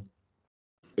going on?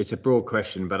 It's a broad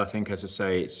question, but I think, as I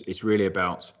say, it's really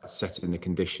about setting the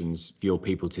conditions for your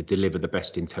people to deliver the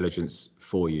best intelligence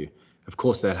for you. Of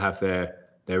course, they'll have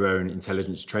their own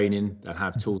intelligence training, they'll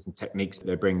have tools and techniques that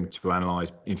they bring to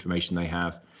analyse information they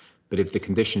have. But if the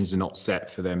conditions are not set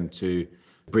for them to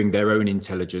bring their own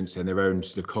intelligence and their own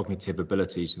sort of cognitive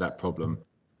abilities to that problem,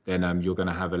 then you're going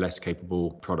to have a less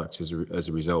capable product as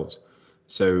a result.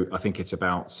 So I think it's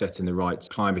about setting the right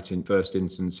climate in first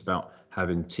instance, about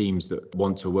having teams that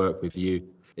want to work with you.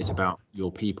 It's about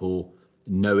your people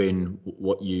knowing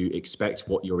what you expect,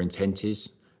 what your intent is.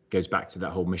 It goes back to that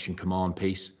whole mission command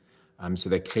piece. So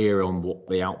they're clear on what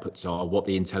the outputs are, what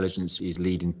the intelligence is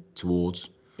leading towards.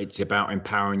 It's about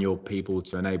empowering your people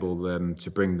to enable them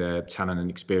to bring their talent and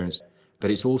experience.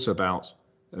 But it's also about,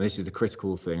 and this is the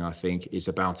critical thing, I think, is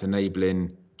about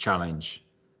enabling challenge.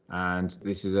 And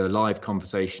this is a live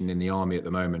conversation in the Army at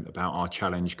the moment about our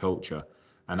challenge culture.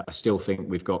 And I still think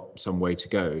we've got some way to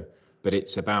go. But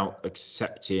it's about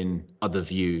accepting other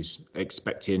views,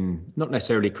 expecting not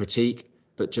necessarily critique,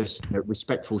 but just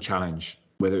respectful challenge,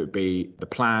 whether it be the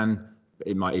plan,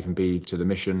 it might even be to the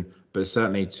mission, but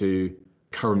certainly to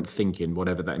current thinking,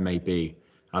 whatever that may be.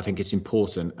 I think it's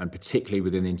important, and particularly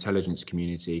within the intelligence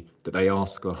community, that they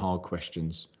ask the hard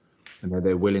questions and that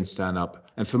they're willing to stand up.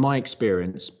 And from my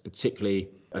experience, particularly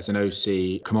as an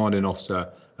OC, commanding officer,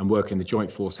 and working in the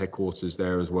Joint Force headquarters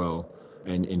there as well,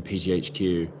 in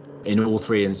PGHQ, in all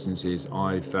three instances,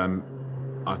 I've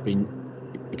been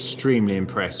extremely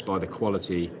impressed by the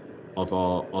quality of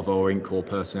our Lt Col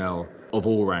personnel of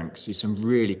all ranks. There's some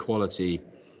really quality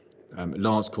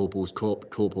lance corporals,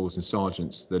 corporals and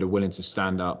sergeants that are willing to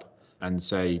stand up and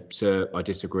say, "Sir, I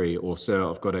disagree," or "Sir,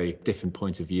 I've got a different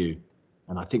point of view."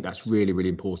 And I think that's really, really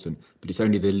important. But it's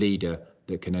only the leader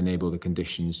that can enable the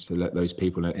conditions to let those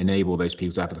people, enable those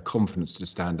people to have the confidence to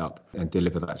stand up and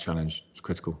deliver that challenge. It's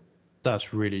critical.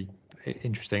 That's really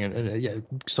interesting. And yeah,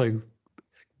 so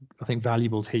I think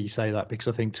valuable to hear you say that, because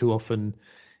I think too often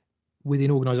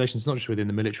within organizations, not just within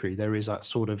the military, there is that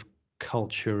sort of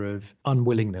culture of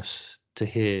unwillingness to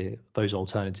hear those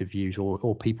alternative views,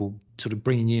 or people sort of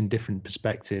bringing in different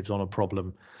perspectives on a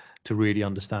problem to really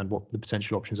understand what the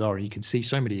potential options are. And you can see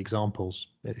so many examples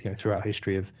throughout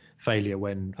history of failure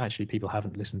when actually people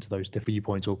haven't listened to those different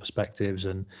viewpoints or perspectives,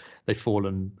 and they've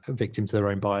fallen victim to their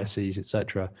own biases,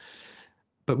 etc.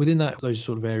 But within those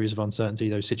sort of areas of uncertainty,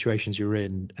 those situations you're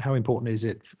in, how important is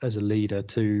it as a leader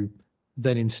to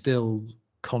then instill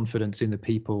confidence in the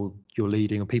people you're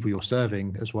leading or people you're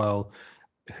serving as well,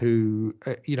 who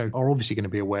are obviously going to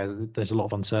be aware that there's a lot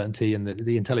of uncertainty, and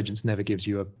the intelligence never gives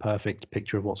you a perfect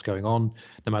picture of what's going on,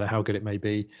 no matter how good it may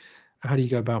be. How do you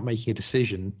go about making a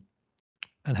decision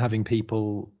and having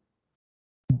people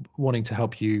wanting to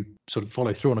help you sort of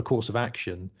follow through on a course of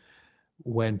action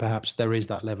when perhaps there is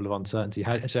that level of uncertainty?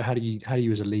 How do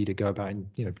you as a leader go about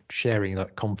sharing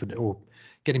that confidence, or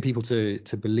getting people to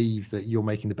believe that you're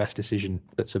making the best decision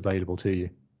that's available to you?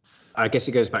 I guess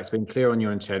it goes back to being clear on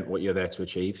your intent, what you're there to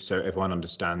achieve, so everyone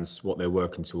understands what they're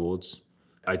working towards.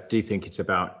 I do think it's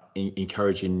about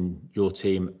encouraging your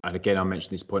team. And again, I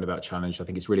mentioned this point about challenge. I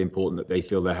think it's really important that they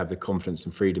feel they have the confidence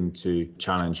and freedom to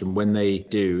challenge. And when they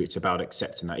do, it's about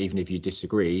accepting that. Even if you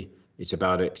disagree, it's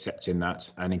about accepting that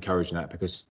and encouraging that,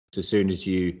 because as soon as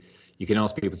you can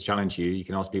ask people to challenge you, you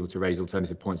can ask people to raise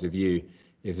alternative points of view.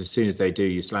 If as soon as they do,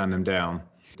 you slam them down,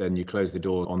 then you close the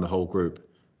door on the whole group.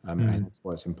 And that's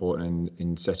why it's important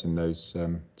in setting those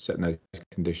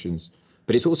conditions.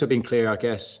 But it's also been clear, I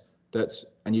guess, that,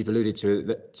 and you've alluded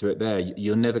to it there,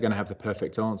 you're never going to have the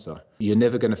perfect answer. You're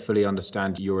never going to fully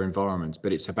understand your environment,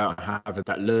 but it's about having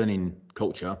that learning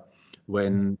culture.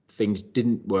 When things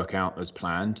didn't work out as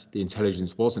planned, the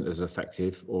intelligence wasn't as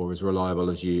effective or as reliable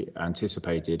as you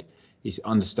anticipated, is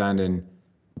understanding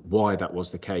why that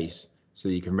was the case, so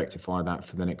that you can rectify that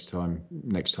for the next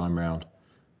time round.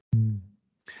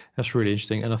 That's really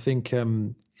interesting, and I think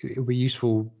it would be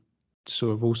useful to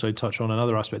sort of also touch on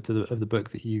another aspect of the book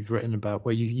that you've written about,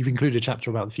 where you've included a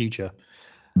chapter about the future.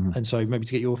 And so maybe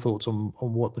to get your thoughts on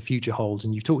what the future holds.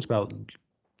 And you've talked about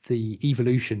the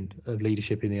evolution of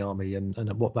leadership in the Army and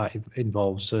what that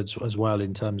involves as well,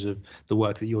 in terms of the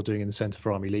work that you're doing in the Centre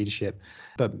for Army Leadership.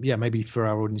 But yeah, maybe for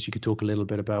our audience, you could talk a little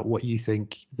bit about what you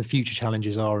think the future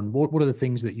challenges are, and what are the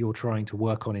things that you're trying to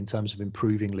work on in terms of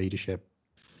improving leadership.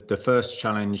 The first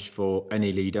challenge for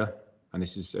any leader, and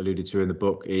this is alluded to in the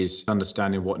book, is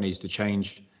understanding what needs to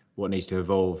change, what needs to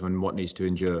evolve, and what needs to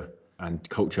endure. And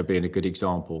culture being a good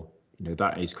example.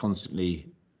 That is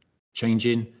constantly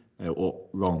changing,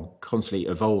 constantly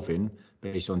evolving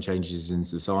based on changes in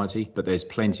society. But there's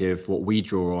plenty of what we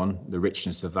draw on, the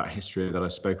richness of that history that I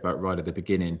spoke about right at the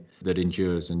beginning, that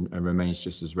endures and remains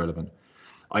just as relevant.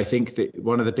 I think that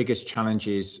one of the biggest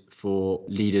challenges for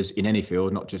leaders in any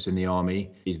field, not just in the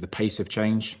Army, is the pace of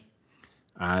change.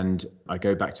 And I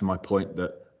go back to my point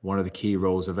that one of the key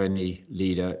roles of any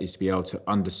leader is to be able to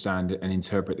understand and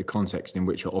interpret the context in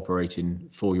which you're operating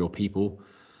for your people.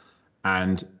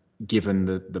 And given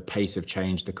the pace of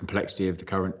change, the complexity of the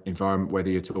current environment, whether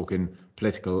you're talking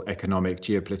political, economic,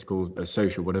 geopolitical,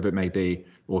 social, whatever it may be,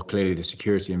 or clearly the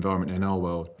security environment in our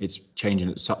world, it's changing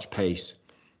at such pace.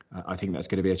 I think that's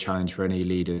going to be a challenge for any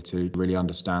leader to really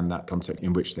understand that context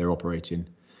in which they're operating.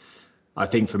 I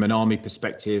think from an Army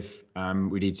perspective,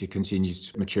 we need to continue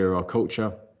to mature our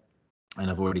culture, and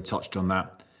I've already touched on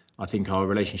that. I think our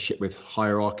relationship with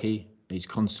hierarchy is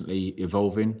constantly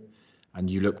evolving, and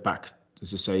you look back,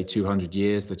 as I say, 200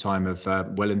 years, the time of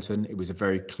Wellington, it was a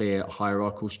very clear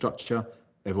hierarchical structure.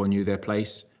 Everyone knew their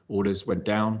place, orders went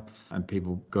down, and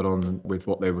people got on with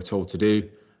what they were told to do.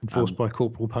 Enforced by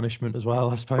corporal punishment as well,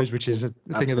 I suppose, which is a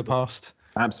thing of the past.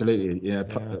 Absolutely,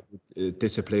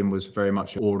 discipline was very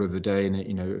much order of the day,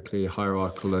 and a clear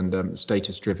hierarchical and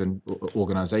status-driven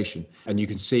organisation. And you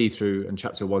can see through, and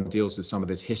Chapter 1 deals with some of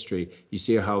this history. You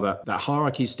see how that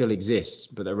hierarchy still exists,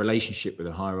 but the relationship with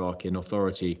the hierarchy and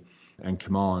authority and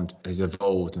command has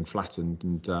evolved and flattened.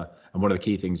 And one of the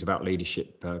key things about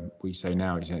leadership, we say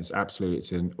now, is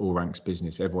it's an all ranks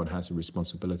business. Everyone has a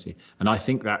responsibility, and I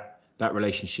think that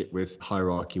relationship with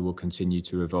hierarchy will continue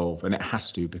to evolve, and it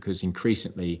has to, because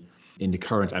increasingly in the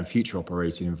current and future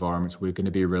operating environments, we're going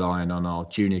to be relying on our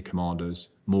junior commanders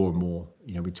more and more.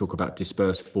 We talk about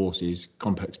dispersed forces,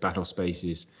 complex battle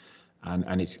spaces, and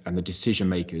the decision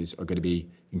makers are going to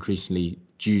be increasingly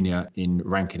junior in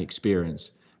rank and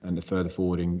experience, and the further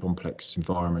forward in complex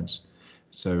environments.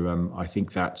 So I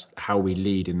think that how we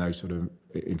lead in those sort of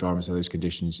environments or those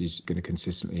conditions is going to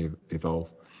consistently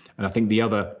evolve. And I think the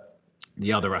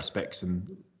other aspects,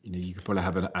 and you could probably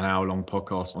have an hour-long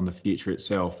podcast on the future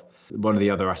itself. One of the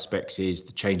other aspects is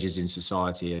the changes in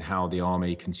society and how the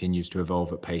Army continues to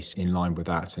evolve at pace in line with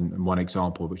that. And one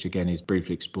example, which again is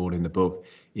briefly explored in the book,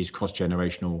 is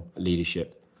cross-generational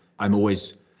leadership. I'm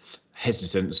always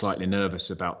hesitant and slightly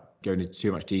nervous about going into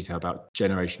too much detail about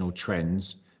generational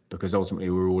trends, because ultimately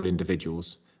we're all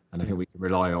individuals, and I think we can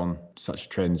rely on such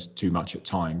trends too much at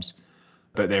times.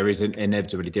 But there is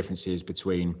inevitably differences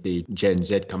between the Gen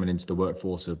Z coming into the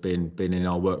workforce, have been in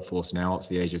our workforce now up to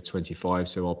the age of 25.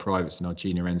 So our privates and our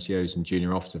junior NCOs and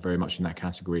junior officers are very much in that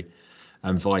category,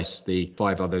 and vice the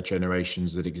 5 other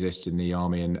generations that exist in the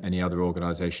Army and any other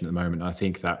organisation at the moment. I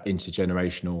think that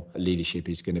intergenerational leadership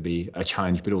is going to be a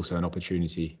challenge, but also an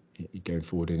opportunity going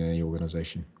forward in any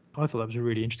organisation. I thought that was a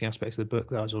really interesting aspect of the book,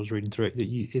 that as I was reading through it, that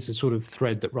it's a sort of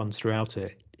thread that runs throughout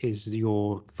it, is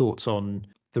your thoughts on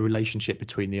the relationship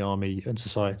between the Army and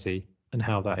society, and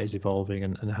how that is evolving,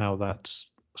 and how that's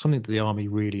something that the Army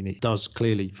really does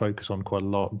clearly focus on quite a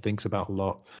lot and thinks about a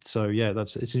lot. So yeah,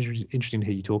 it's interesting to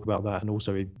hear you talk about that, and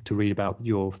also to read about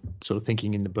your sort of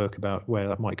thinking in the book about where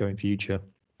that might go in future.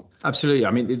 Absolutely.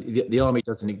 I mean, the army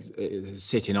doesn't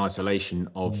sit in isolation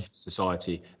of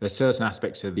society. There's certain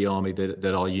aspects of the army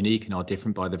that are unique and are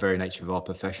different by the very nature of our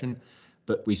profession,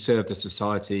 but we serve the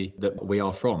society that we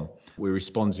are from. We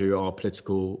respond to our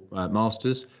political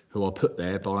masters who are put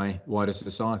there by wider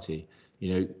society.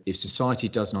 You know, if society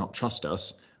does not trust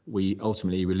us, we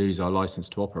ultimately lose our license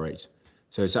to operate.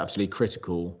 So it's absolutely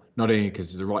critical, not only because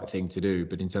it's the right thing to do,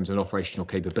 but in terms of an operational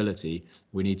capability,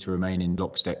 we need to remain in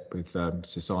lockstep with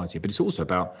society. But it's also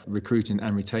about recruiting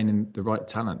and retaining the right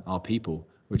talent, our people,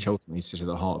 which ultimately sit at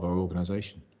the heart of our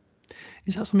organisation.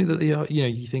 Is that something that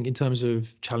you think in terms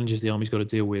of challenges the Army's got to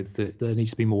deal with, that there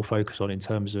needs to be more focus on in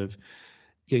terms of,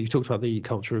 you've talked about the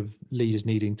culture of leaders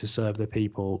needing to serve their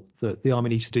people, that the Army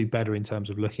needs to do better in terms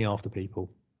of looking after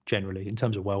people generally, in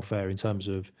terms of welfare, in terms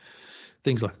of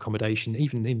things like accommodation,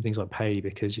 even things like pay,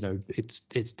 because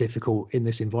it's difficult in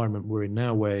this environment we're in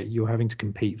now, where you're having to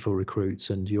compete for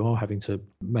recruits and you are having to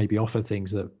maybe offer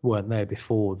things that weren't there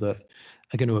before that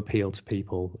are going to appeal to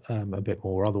people a bit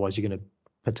more. Otherwise, you're going to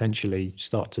potentially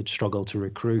start to struggle to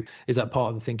recruit. Is that part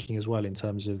of the thinking as well in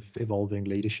terms of evolving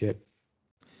leadership?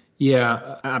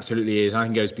 Yeah, absolutely is. I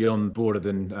think it goes beyond broader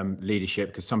than leadership,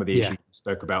 because some of the issues you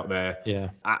spoke about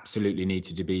there absolutely need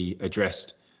to be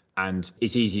addressed. And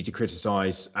it's easy to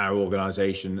criticise our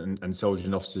organisation, and soldiers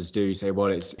and officers do say, well,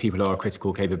 it's people are a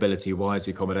critical capability. Why is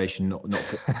the accommodation not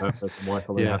fit for purpose? Why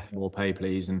can't we have more pay,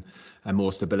 please, and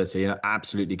more stability? And I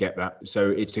absolutely get that.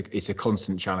 So it's a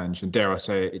constant challenge. And dare I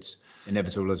say it, it's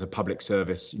inevitable as a public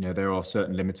service. You know, there are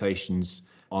certain limitations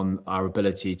on our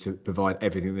ability to provide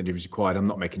everything that is required. I'm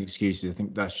not making excuses. I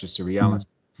think that's just a reality.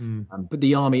 But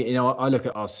the Army, I look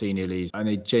at our senior leaders, and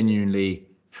they genuinely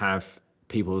have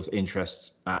people's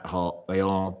interests at heart. They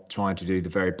are trying to do the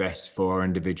very best for our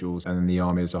individuals and the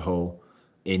Army as a whole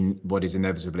in what is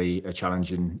inevitably a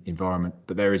challenging environment.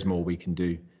 But there is more we can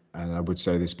do. And I would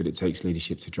say this, but it takes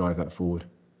leadership to drive that forward.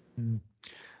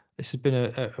 This has been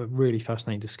a really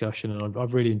fascinating discussion, and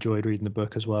I've really enjoyed reading the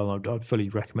book as well. I'd fully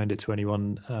recommend it to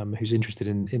anyone who's interested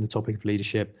in the topic of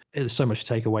leadership. There's so much to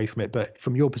take away from it, but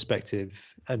from your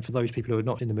perspective, and for those people who are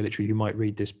not in the military who might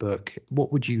read this book,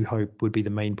 what would you hope would be the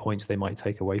main points they might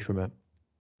take away from it?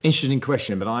 Interesting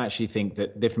question, but I actually think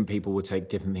that different people will take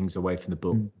different things away from the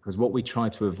book, because what we try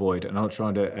to avoid, and I'll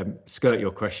try to skirt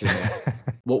your question there,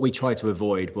 what we tried to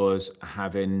avoid was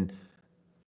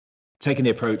taking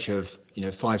the approach of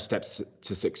 5 steps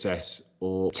to success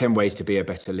or 10 ways to be a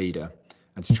better leader,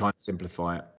 and to try and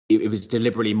simplify it. It was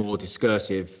deliberately more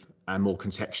discursive and more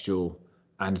contextual,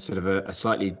 and sort of a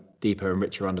slightly deeper and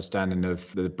richer understanding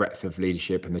of the breadth of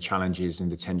leadership and the challenges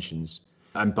and the tensions.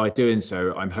 And by doing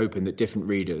so, I'm hoping that different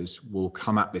readers will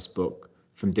come at this book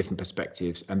from different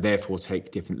perspectives and therefore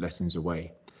take different lessons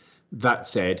away. That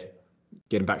said,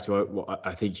 getting back to what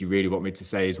I think you really want me to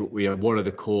say is what are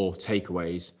the core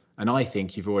takeaways? And I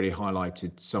think you've already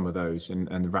highlighted some of those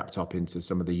and wrapped up into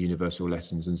some of the universal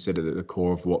lessons and said at the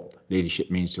core of what leadership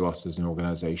means to us as an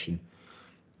organisation.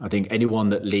 I think anyone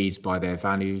that leads by their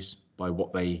values, by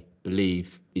what they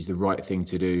believe is the right thing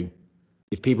to do.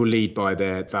 If people lead by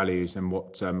their values and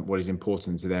what is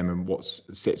important to them and what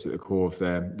sits at the core of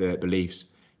their beliefs,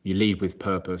 you lead with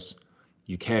purpose,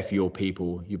 you care for your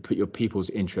people, you put your people's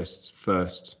interests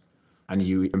first, and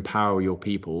you empower your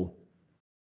people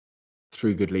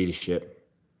through good leadership,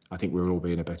 I think we'll all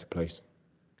be in a better place.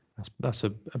 That's a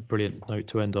brilliant note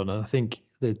to end on. And I think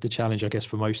the challenge, I guess,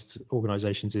 for most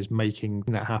organisations is making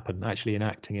that happen, actually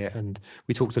enacting it. And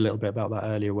we talked a little bit about that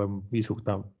earlier when we talked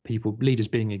about leaders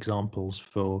being examples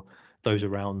for those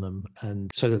around them.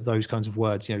 And so that those kinds of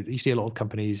words, you see a lot of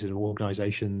companies and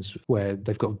organisations where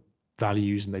they've got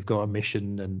values and they've got a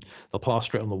mission and they'll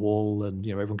plaster it on the wall and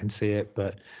everyone can see it,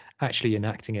 but actually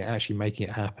enacting it, actually making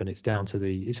it happen, it's down to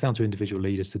individual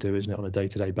leaders to do, isn't it, on a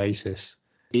day-to-day basis?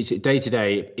 It's day to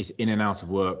day, it's in and out of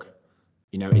work.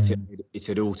 It's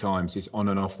at all times. It's on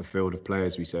and off the field of play,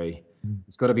 as we say.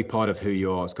 It's got to be part of who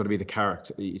you are. It's got to be the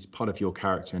character. It's part of your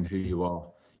character and who you are.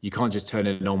 You can't just turn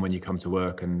it on when you come to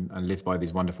work and live by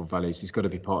these wonderful values. It's got to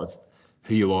be part of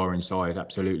who you are inside,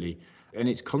 absolutely. And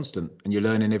it's constant, and you're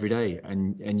learning every day,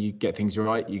 and you get things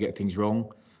right, you get things wrong.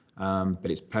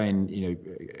 But it's paying,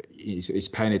 it's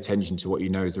paying attention to what you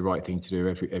know is the right thing to do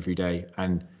every day,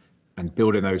 and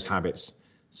building those habits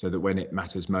so that when it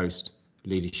matters most,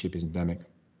 leadership is endemic.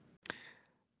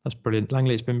 That's brilliant,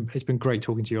 Langley. It's been great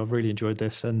talking to you. I've really enjoyed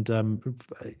this, and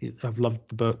I've loved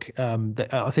the book.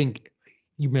 I think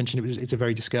you mentioned it's a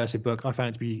very discursive book. I found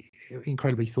it to be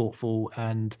incredibly thoughtful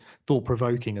and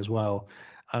thought-provoking as well.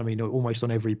 I mean, almost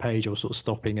on every page, I was sort of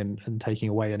stopping and taking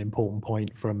away an important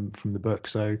point from the book.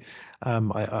 So, I'm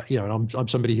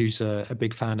somebody who's a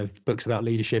big fan of books about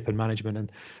leadership and management, and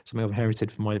something I've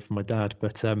inherited from my dad.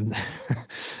 But it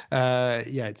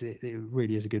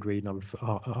really is a good read, and I would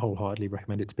wholeheartedly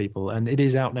recommend it to people. And it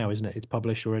is out now, isn't it? It's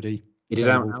published already. It is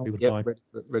out now. Yeah,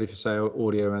 ready for sale,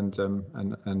 audio and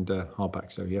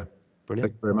hardback. So yeah, brilliant.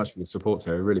 Thank you very much for your support,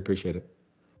 Terry. I really appreciate it.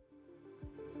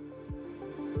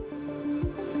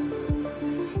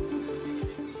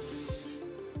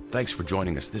 Thanks for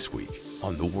joining us this week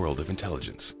on The World of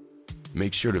Intelligence.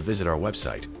 Make sure to visit our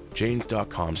website,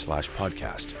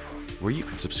 janes.com/podcast, where you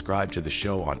can subscribe to the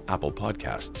show on Apple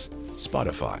Podcasts,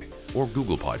 Spotify, or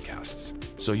Google Podcasts,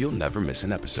 so you'll never miss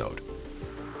an episode.